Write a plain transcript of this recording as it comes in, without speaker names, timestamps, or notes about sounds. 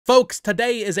Folks,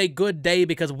 today is a good day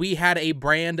because we had a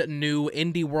brand new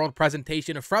Indie World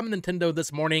presentation from Nintendo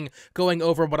this morning going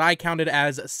over what I counted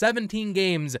as 17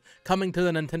 games coming to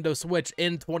the Nintendo Switch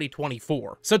in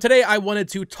 2024. So today I wanted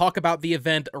to talk about the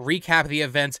event, recap the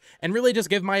event, and really just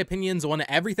give my opinions on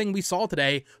everything we saw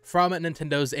today from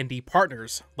Nintendo's indie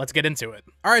partners. Let's get into it.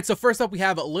 Alright, so first up we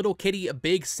have Little Kitty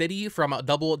Big City from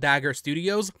Double Dagger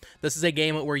Studios. This is a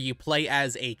game where you play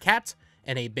as a cat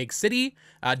in a big city,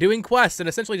 doing quests and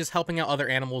essentially just helping out other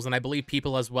animals and I believe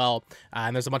people as well.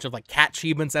 And there's a bunch of like cat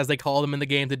achievements, as they call them in the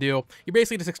game, to do. You're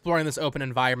basically just exploring this open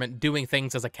environment, doing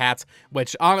things as a cat,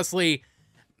 which honestly,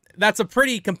 that's a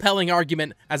pretty compelling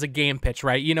argument as a game pitch,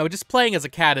 right? You know, just playing as a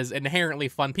cat is inherently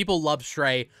fun. People loved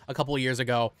Stray a couple of years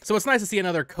ago, so it's nice to see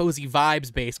another cozy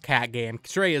vibes-based cat game.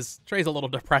 Stray's a little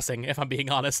depressing, if I'm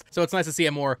being honest, so it's nice to see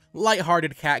a more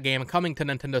lighthearted cat game coming to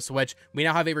Nintendo Switch. We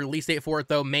now have a release date for it,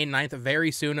 though, May 9th,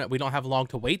 very soon. We don't have long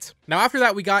to wait. Now, after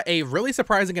that, we got a really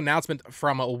surprising announcement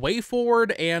from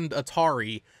WayForward and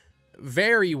Atari.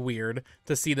 Very weird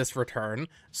to see this return.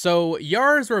 So,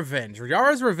 Yar's Revenge.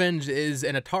 Yar's Revenge is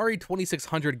an Atari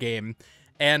 2600 game,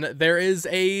 and there is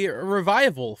a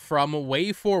revival from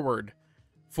WayForward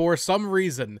for some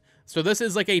reason. So this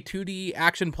is like a 2D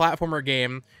action platformer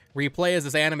game where you play as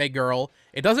this anime girl.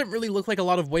 It doesn't really look like a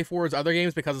lot of WayForward's other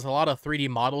games because it's a lot of 3D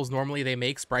models. Normally they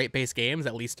make sprite-based games,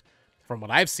 at least from what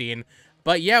I've seen.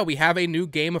 But yeah, we have a new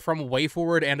game from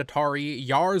WayForward and Atari,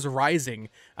 Yar's Rising,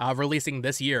 releasing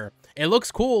this year. It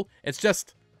looks cool, it's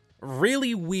just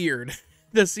really weird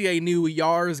to see a new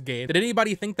Yar's game. Did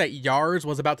anybody think that Yar's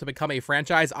was about to become a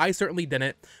franchise? I certainly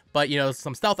didn't, but you know,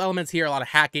 some stealth elements here, a lot of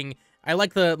hacking. I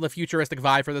like the futuristic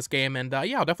vibe for this game, and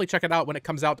yeah, I'll definitely check it out when it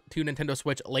comes out to Nintendo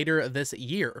Switch later this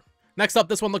year. Next up,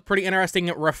 this one looked pretty interesting.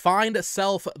 Refined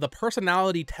Self, the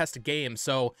personality test game.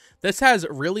 So this has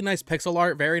really nice pixel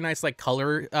art, very nice like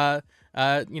color,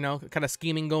 you know, kind of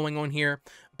scheming going on here.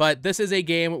 But this is a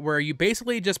game where you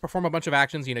basically just perform a bunch of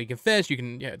actions. You know, you can fish, you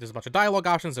can, yeah, there's a bunch of dialogue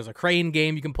options. There's a crane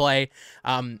game you can play.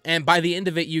 And by the end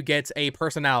of it, you get a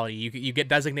personality. You get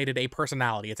designated a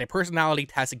personality. It's a personality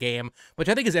test game, which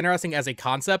I think is interesting as a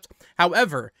concept.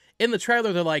 However, in the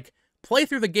trailer, they're like, play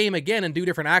through the game again and do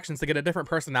different actions to get a different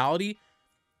personality.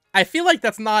 I feel like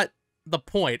that's not the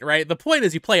point, right? The point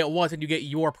is you play it once and you get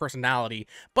your personality,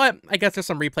 but I guess there's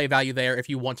some replay value there if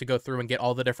you want to go through and get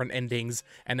all the different endings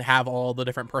and have all the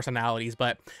different personalities.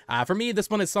 But for me, this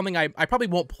one is something I probably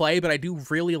won't play, but I do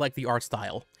really like the art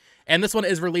style. And this one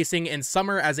is releasing in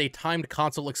summer as a timed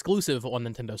console exclusive on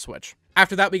Nintendo Switch.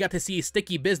 After that, we got to see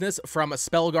Sticky Business from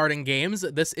Spellgarden Games.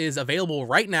 This is available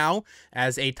right now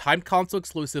as a timed console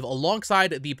exclusive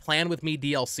alongside the Plan With Me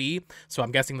DLC, so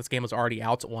I'm guessing this game was already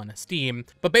out on Steam.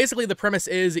 But basically, the premise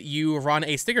is you run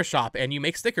a sticker shop and you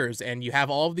make stickers, and you have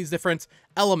all of these different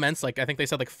elements, like I think they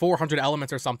said like 400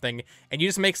 elements or something, and you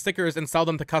just make stickers and sell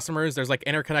them to customers. There's like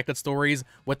interconnected stories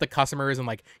with the customers, and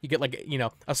like you get like, you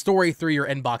know, a story through your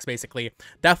inbox, basically.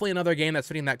 Definitely another game that's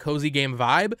fitting that cozy game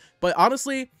vibe, but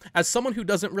honestly, as someone who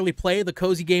doesn't really play the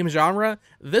cozy game genre,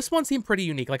 this one seemed pretty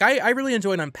unique. Like I really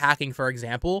enjoyed Unpacking, for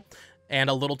example, and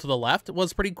A Little to the Left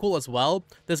was pretty cool as well.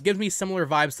 This gives me similar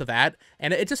vibes to that,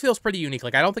 and it just feels pretty unique.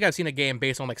 Like I don't think I've seen a game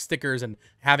based on like stickers and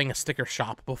having a sticker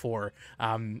shop before.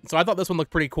 So I thought this one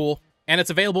looked pretty cool. And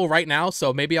it's available right now,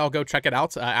 so maybe I'll go check it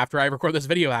out after I record this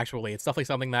video, actually. It's definitely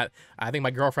something that I think my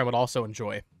girlfriend would also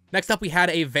enjoy. Next up, we had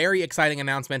a very exciting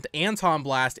announcement. Anton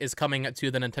Blast is coming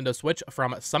to the Nintendo Switch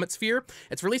from Summit Sphere.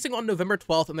 It's releasing on November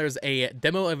 12th, and there's a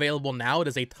demo available now. It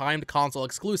is a timed console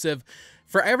exclusive.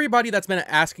 For everybody that's been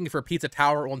asking for Pizza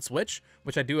Tower on Switch,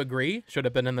 which I do agree should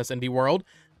have been in this indie world,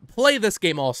 play this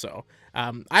game also.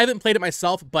 I haven't played it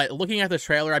myself, but looking at the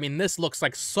trailer, I mean, this looks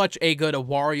like such a good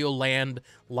Wario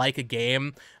Land-like a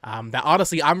game that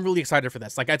honestly, I'm really excited for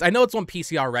this. Like, I know it's on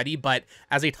PC already, but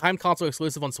as a timed console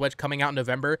exclusive on Switch coming out in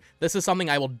November, this is something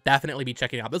I will definitely be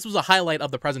checking out. This was a highlight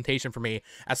of the presentation for me.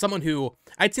 As someone who,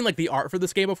 I'd seen like the art for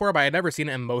this game before, but I had never seen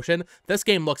it in motion. This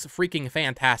game looks freaking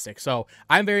fantastic. So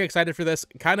I'm very excited for this.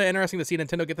 Kind of interesting to see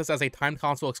Nintendo get this as a timed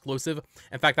console exclusive.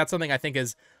 In fact, that's something I think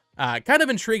is kind of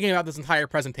intriguing about this entire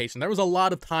presentation. There was a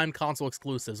lot of timed console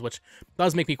exclusives, which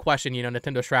does make me question, you know,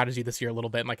 Nintendo's strategy this year a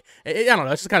little bit. Like, I don't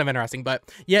know, it's just kind of interesting.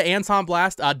 But yeah, Anton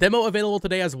Blast, demo available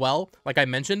today as well. Like I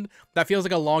mentioned, that feels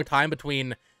like a long time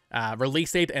between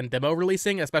release date and demo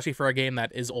releasing, especially for a game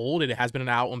that is old. It has been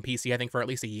out on PC, I think, for at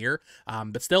least a year.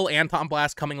 But still, Anton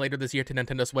Blast coming later this year to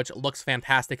Nintendo Switch looks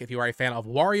fantastic if you are a fan of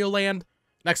Wario Land.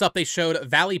 Next up, they showed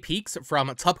Valley Peaks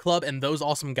from Tup Club and Those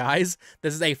Awesome Guys.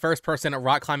 This is a first-person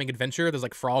rock climbing adventure. There's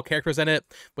like frog characters in it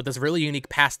with this really unique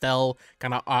pastel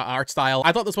kind of art style.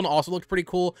 I thought this one also looked pretty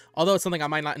cool, although it's something I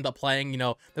might not end up playing. You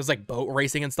know, there's like boat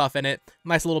racing and stuff in it.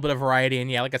 Nice little bit of variety,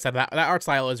 and yeah, like I said, that art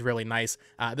style is really nice.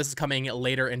 This is coming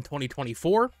later in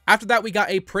 2024. After that, we got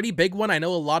a pretty big one. I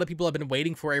know a lot of people have been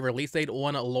waiting for a release date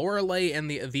on Lorelei and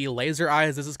the Laser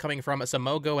Eyes. This is coming from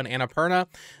Samogo and Annapurna.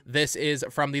 This is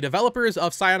from the developers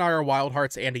of Sayonara Wild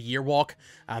Hearts and Yearwalk.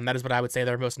 That is what I would say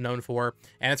they're most known for,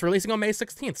 and it's releasing on May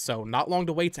 16th, so not long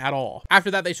to wait at all.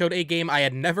 After that, they showed a game I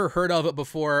had never heard of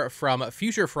before from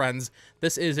Future Friends.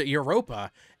 This is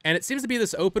Europa, and it seems to be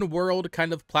this open world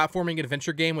kind of platforming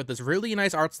adventure game with this really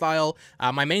nice art style.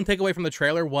 My main takeaway from the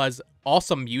trailer was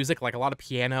awesome music, like a lot of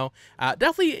piano.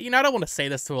 Definitely, you know, I don't want to say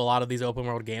this to a lot of these open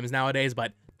world games nowadays,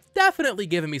 but definitely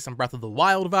giving me some Breath of the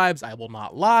Wild vibes, I will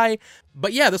not lie.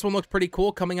 But yeah, this one looked pretty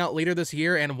cool, coming out later this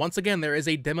year, and once again, there is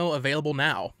a demo available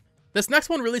now. This next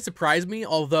one really surprised me,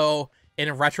 although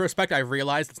in retrospect, I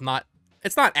realized it's not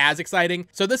as exciting.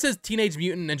 So this is Teenage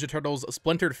Mutant Ninja Turtles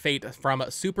Splintered Fate from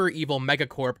Super Evil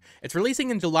Megacorp. It's releasing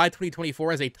in July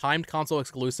 2024 as a timed console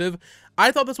exclusive.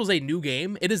 I thought this was a new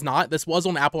game. It is not. This was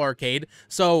on Apple Arcade.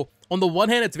 So on the one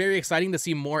hand, it's very exciting to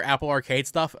see more Apple Arcade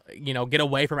stuff, you know, get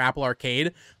away from Apple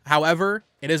Arcade. However,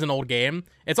 it is an old game.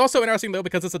 It's also interesting, though,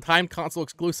 because it's a timed console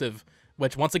exclusive,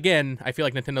 which, once again, I feel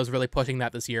like Nintendo's really pushing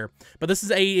that this year. But this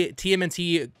is a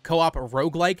TMNT co-op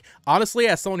roguelike. Honestly,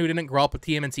 as someone who didn't grow up with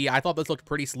TMNT, I thought this looked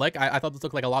pretty slick. I thought this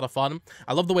looked like a lot of fun.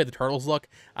 I love the way the turtles look.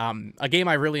 A game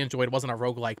I really enjoyed wasn't a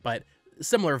roguelike, but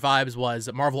similar vibes was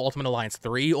Marvel Ultimate Alliance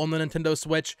 3 on the Nintendo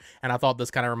Switch, and I thought this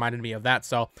kind of reminded me of that.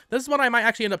 So this is one I might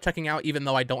actually end up checking out, even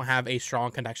though I don't have a strong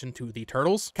connection to the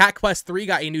turtles. Cat Quest 3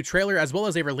 got a new trailer as well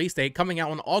as a release date coming out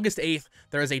on August 8th.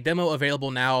 There is a demo available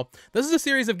now. This is a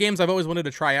series of games I've always wanted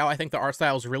to try out. I think the art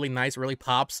style is really nice, really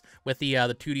pops with the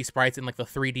 2D sprites and like the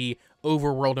 3D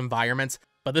overworld environments.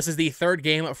 But this is the third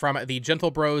game from the Gentle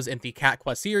Bros in the Cat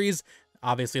Quest series.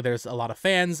 Obviously, there's a lot of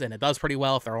fans, and it does pretty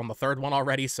well if they're on the third one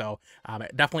already, so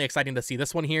definitely exciting to see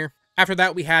this one here. After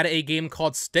that, we had a game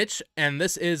called Stitch, and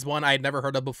this is one I'd never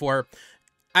heard of before.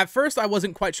 At first, I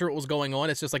wasn't quite sure what was going on.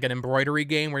 It's just like an embroidery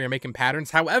game where you're making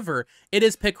patterns. However, it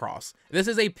is Picross. This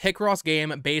is a Picross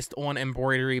game based on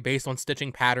embroidery, based on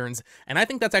stitching patterns, and I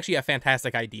think that's actually a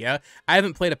fantastic idea. I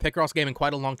haven't played a Picross game in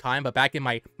quite a long time, but back in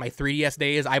my 3DS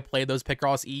days, I played those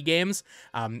Picross E-games,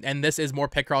 and this is more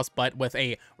Picross, but with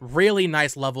a really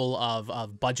nice level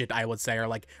of budget, I would say, or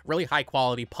like really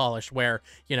high-quality polish where,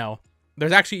 you know,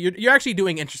 there's actually you're actually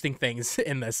doing interesting things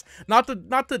in this. Not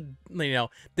to you know,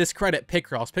 discredit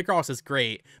Picross. Picross is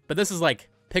great, but this is like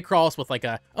Picross with like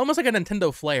almost like a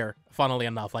Nintendo flair, funnily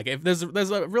enough. Like, if there's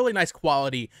a really nice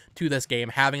quality to this game,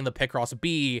 having the Picross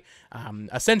be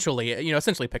essentially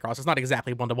Picross. It's not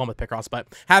exactly one-to-one with Picross,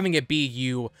 but having it be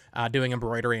you doing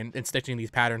embroidery and stitching these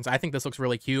patterns. I think this looks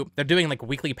really cute. They're doing like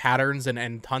weekly patterns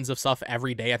and tons of stuff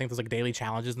every day. I think there's like daily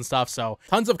challenges and stuff, so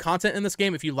tons of content in this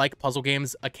game if you like puzzle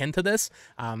games akin to this.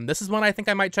 This is one I think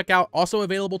I might check out. Also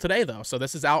available today, though, so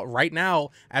this is out right now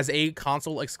as a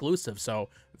console exclusive, so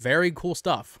very cool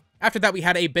stuff. After that, we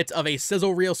had a bit of a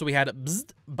sizzle reel, so we had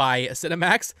Bzzzt by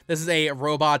Cinemax. This is a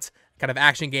robot kind of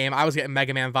action game. I was getting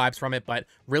Mega Man vibes from it, but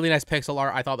really nice pixel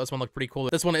art. I thought this one looked pretty cool.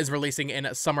 This one is releasing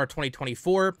in summer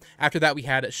 2024. After that, we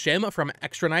had Shim from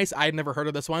Extra Nice. I had never heard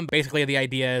of this one. Basically, the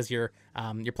idea is you're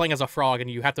playing as a frog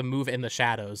and you have to move in the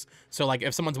shadows. So like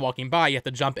if someone's walking by, you have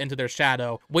to jump into their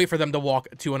shadow, wait for them to walk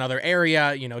to another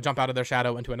area, you know, jump out of their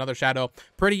shadow into another shadow.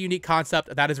 Pretty unique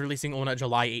concept. That is releasing on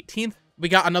July 18th. We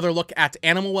got another look at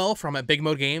Animal Well from Big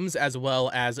Mode Games, as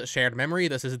well as Shared Memory.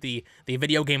 This is the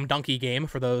video game donkey game,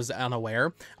 for those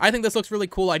unaware. I think this looks really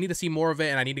cool. I need to see more of it,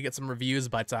 and I need to get some reviews,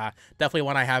 but definitely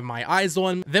one I have my eyes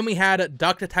on. Then we had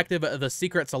Duck Detective The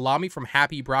Secret Salami from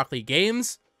Happy Broccoli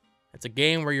Games. It's a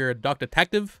game where you're a duck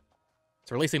detective.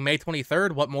 It's releasing May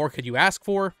 23rd. What more could you ask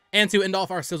for? And to end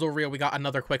off our sizzle reel, we got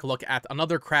another quick look at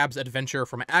another Crab's Adventure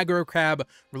from Aggro Crab,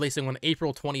 releasing on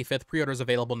April 25th. Pre-orders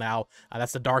available now.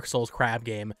 That's the Dark Souls crab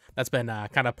game that's been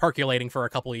kind of percolating for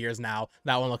a couple of years now.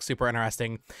 That one looks super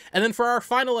interesting. And then for our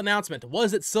final announcement,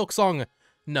 was it Silksong?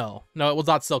 No, it was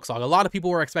not Silksong. A lot of people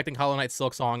were expecting Hollow Knight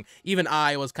Silksong. Even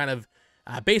I was kind of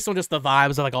based on just the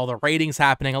vibes of like all the ratings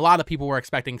happening, a lot of people were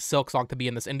expecting Silksong to be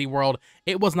in this indie world.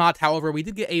 It was not. However, we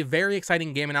did get a very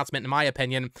exciting game announcement, in my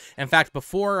opinion. In fact,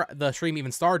 before the stream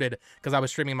even started, because I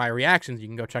was streaming my reactions, you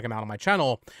can go check them out on my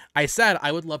channel, I said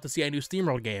I would love to see a new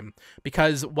SteamWorld game,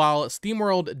 because while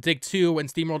SteamWorld Dig 2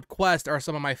 and SteamWorld Quest are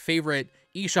some of my favorite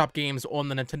eShop games on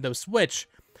the Nintendo Switch,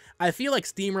 I feel like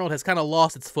SteamWorld has kind of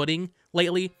lost its footing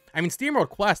lately. I mean, SteamWorld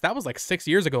Quest, that was like 6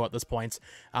 years ago at this point.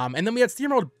 And then we had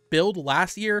SteamWorld Build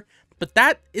last year, but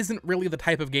that isn't really the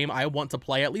type of game I want to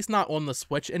play, at least not on the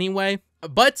Switch anyway.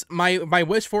 But my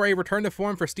wish for a return to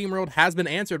form for SteamWorld has been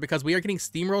answered, because we are getting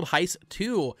SteamWorld Heist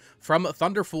 2 from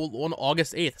Thunderful on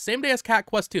August 8th. Same day as Cat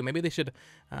Quest 2. Maybe they should,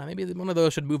 maybe one of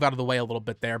those should move out of the way a little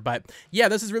bit there. But yeah,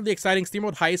 this is really exciting.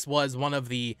 SteamWorld Heist was one of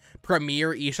the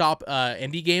premier eShop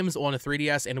indie games on a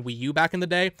 3DS and Wii U back in the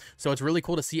day. So it's really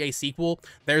cool to see a sequel.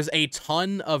 There's a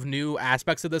ton of new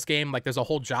aspects of this game. Like, there's a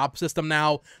whole job system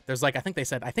now. There's like, I think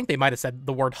they might have said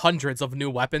the word hundreds of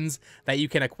new weapons that you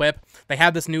can equip. They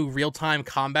have this new real-time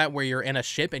combat where you're in a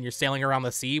ship and you're sailing around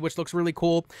the sea, which looks really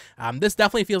cool. This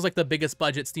definitely feels like the biggest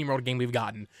budget SteamWorld game we've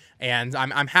gotten, and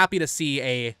I'm happy to see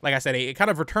a, like I said, a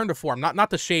kind of return to form. Not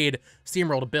to shade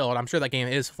SteamWorld Build. I'm sure that game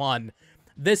is fun.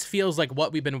 This feels like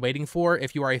what we've been waiting for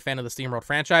if you are a fan of the SteamWorld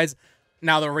franchise.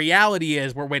 Now, the reality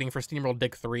is we're waiting for SteamWorld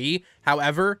Dig 3.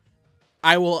 However,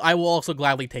 I will also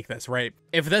gladly take this, right?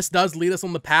 If this does lead us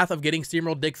on the path of getting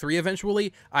SteamWorld Dig 3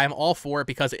 eventually, I am all for it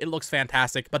because it looks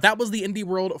fantastic. But that was the Indie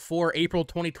World for April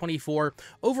 2024.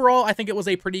 Overall, I think it was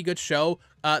a pretty good show.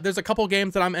 There's a couple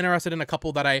games that I'm interested in, a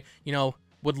couple that I,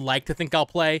 would like to think I'll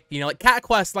play. Like Cat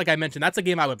Quest, like I mentioned, that's a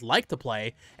game I would like to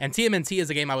play, and TMNT is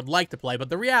a game I would like to play,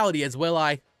 but the reality is, will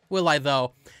I? Will I,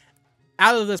 though?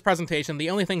 Out of this presentation,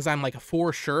 the only things I'm like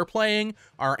for sure playing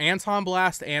are Anton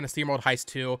Blast and SteamWorld Heist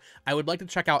 2. I would like to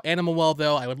check out Animal Well,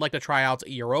 though. I would like to try out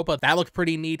Europa. That looked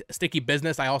pretty neat. Sticky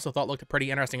Business, I also thought looked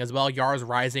pretty interesting as well. Yars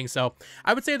Rising. So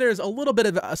I would say there's a little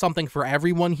bit of something for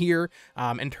everyone here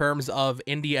in terms of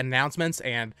indie announcements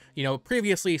and,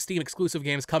 previously Steam exclusive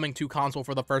games coming to console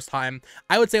for the first time.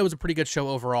 I would say it was a pretty good show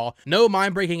overall. No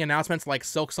mind-breaking announcements like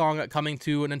Silksong coming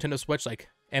to Nintendo Switch, like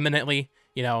imminently.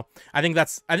 I think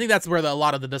that's where a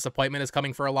lot of the disappointment is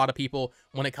coming for a lot of people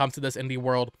when it comes to this indie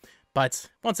world. But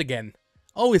once again,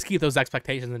 always keep those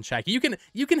expectations in check. You can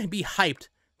be hyped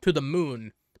to the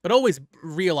moon, but always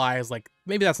realize, like,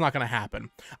 maybe that's not going to happen.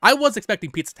 I was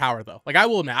expecting Pizza Tower, though. Like, I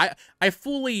will admit, I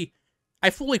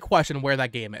fully question where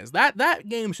that game is. That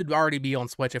game should already be on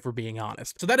Switch, if we're being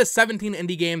honest. So that is 17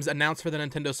 indie games announced for the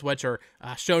Nintendo Switch, or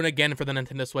shown again for the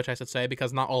Nintendo Switch, I should say,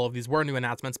 because not all of these were new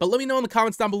announcements. But let me know in the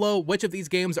comments down below, which of these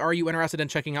games are you interested in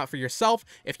checking out for yourself?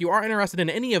 If you are interested in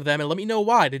any of them, and let me know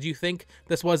why. Did you think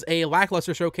this was a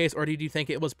lackluster showcase, or did you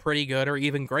think it was pretty good or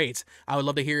even great? I would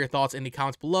love to hear your thoughts in the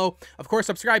comments below. Of course,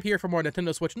 subscribe here for more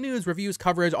Nintendo Switch news, reviews,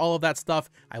 coverage, all of that stuff.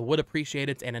 I would appreciate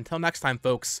it. And until next time,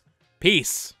 folks,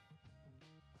 peace.